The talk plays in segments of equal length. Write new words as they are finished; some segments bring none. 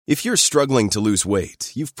If you're struggling to lose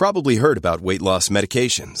weight, you've probably heard about weight loss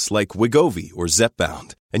medications like Wegovy or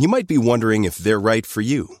Zepbound, and you might be wondering if they're right for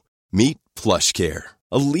you. Meet PlushCare,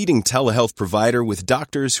 a leading telehealth provider with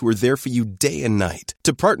doctors who are there for you day and night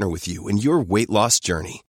to partner with you in your weight loss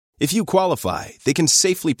journey. If you qualify, they can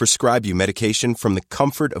safely prescribe you medication from the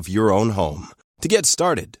comfort of your own home. To get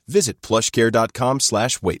started, visit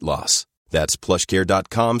plushcare.com/weight-loss. That's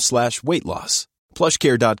plushcare.com/weight-loss.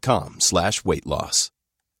 plushcare.com/weight-loss.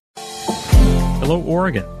 Hello,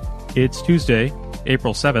 Oregon. It's Tuesday,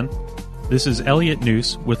 April 7th. This is Elliot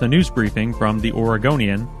Noose with a news briefing from The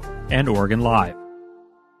Oregonian and Oregon Live.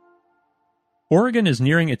 Oregon is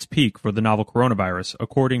nearing its peak for the novel coronavirus,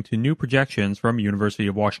 according to new projections from University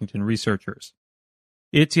of Washington researchers.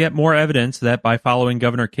 It's yet more evidence that by following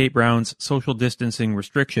Governor Kate Brown's social distancing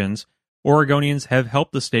restrictions, Oregonians have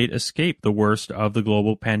helped the state escape the worst of the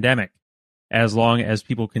global pandemic, as long as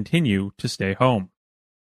people continue to stay home.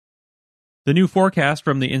 The new forecast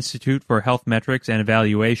from the Institute for Health Metrics and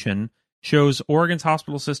Evaluation shows Oregon's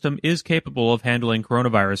hospital system is capable of handling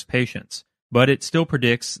coronavirus patients, but it still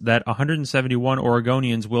predicts that 171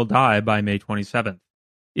 Oregonians will die by May 27th.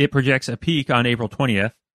 It projects a peak on April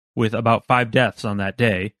 20th, with about 5 deaths on that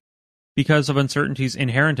day. Because of uncertainties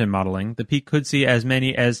inherent in modeling, the peak could see as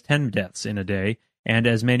many as 10 deaths in a day, and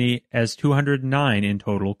as many as 209 in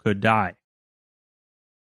total could die.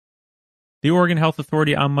 The Oregon Health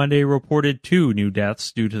Authority on Monday reported 2 new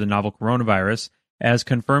deaths due to the novel coronavirus, as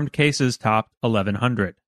confirmed cases topped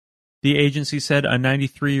 1,100. The agency said a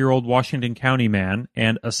 93-year-old Washington County man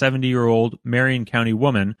and a 70-year-old Marion County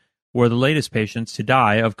woman were the latest patients to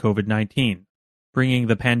die of COVID-19, bringing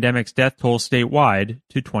the pandemic's death toll statewide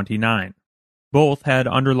to 29. Both had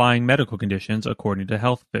underlying medical conditions, according to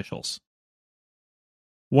health officials.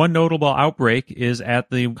 One notable outbreak is at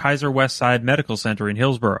the Kaiser Westside Medical Center in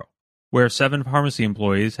Hillsborough, where 7 pharmacy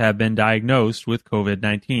employees have been diagnosed with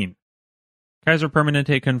COVID-19. Kaiser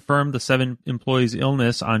Permanente confirmed the 7 employees'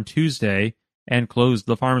 illness on Tuesday and closed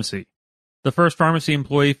the pharmacy. The first pharmacy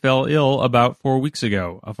employee fell ill about 4 weeks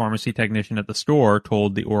ago, a pharmacy technician at the store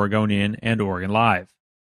told the Oregonian and Oregon Live.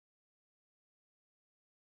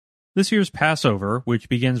 This year's Passover, which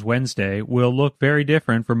begins Wednesday, will look very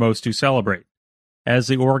different for most who celebrate. As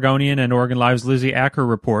the Oregonian and Oregon Live's Lizzie Acker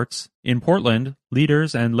reports, in Portland,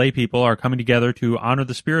 leaders and laypeople are coming together to honor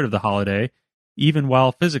the spirit of the holiday, even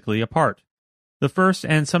while physically apart. The first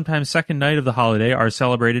and sometimes second night of the holiday are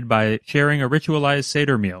celebrated by sharing a ritualized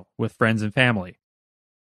Seder meal with friends and family.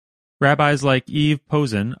 Rabbis like Eve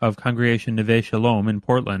Posen of Congregation Neve Shalom in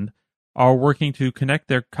Portland are working to connect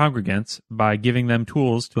their congregants by giving them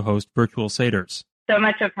tools to host virtual Seders. So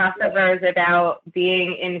much of Passover is about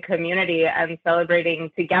being in community and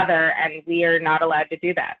celebrating together, and we are not allowed to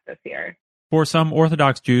do that this year. For some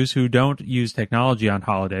Orthodox Jews who don't use technology on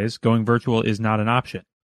holidays, going virtual is not an option.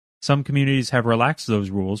 Some communities have relaxed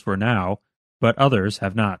those rules for now, but others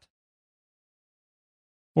have not.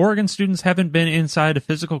 Oregon students haven't been inside a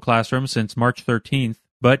physical classroom since March 13th,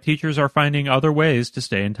 but teachers are finding other ways to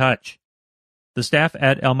stay in touch. The staff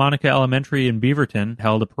at Elmonica Elementary in Beaverton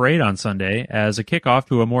held a parade on Sunday as a kickoff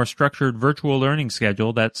to a more structured virtual learning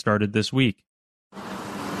schedule that started this week.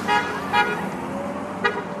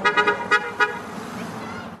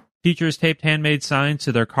 Teachers taped handmade signs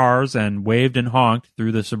to their cars and waved and honked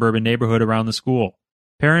through the suburban neighborhood around the school.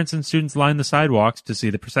 Parents and students lined the sidewalks to see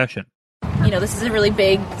the procession. This is a really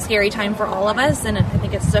big, scary time for all of us, and I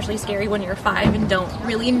think it's especially scary when you're 5 and don't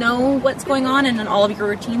really know what's going on, and then all of your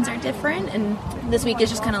routines are different, and this week is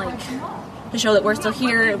just kind of like to show that we're still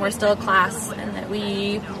here and we're still a class, and that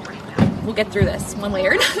we will get through this one way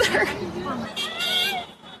or another.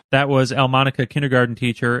 That was Elmonica kindergarten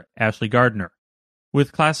teacher Ashley Gardner.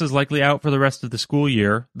 With classes likely out for the rest of the school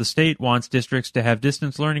year, the state wants districts to have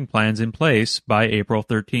distance learning plans in place by April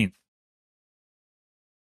 13th.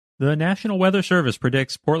 The National Weather Service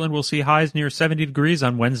predicts Portland will see highs near 70 degrees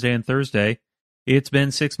on Wednesday and Thursday. It's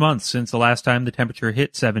been 6 months since the last time the temperature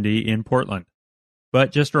hit 70 in Portland.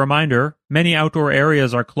 But just a reminder, many outdoor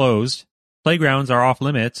areas are closed, playgrounds are off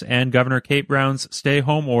limits, and Governor Kate Brown's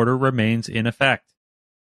stay-home order remains in effect.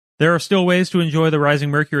 There are still ways to enjoy the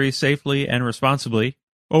rising mercury safely and responsibly.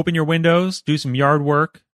 Open your windows, do some yard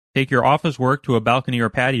work, take your office work to a balcony or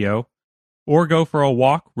patio, or go for a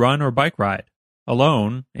walk, run, or bike ride,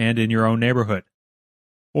 alone and in your own neighborhood.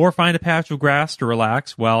 Or find a patch of grass to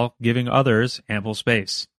relax while giving others ample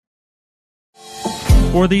space.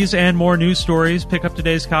 For these and more news stories, pick up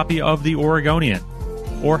today's copy of The Oregonian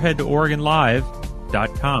or head to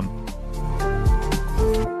OregonLive.com.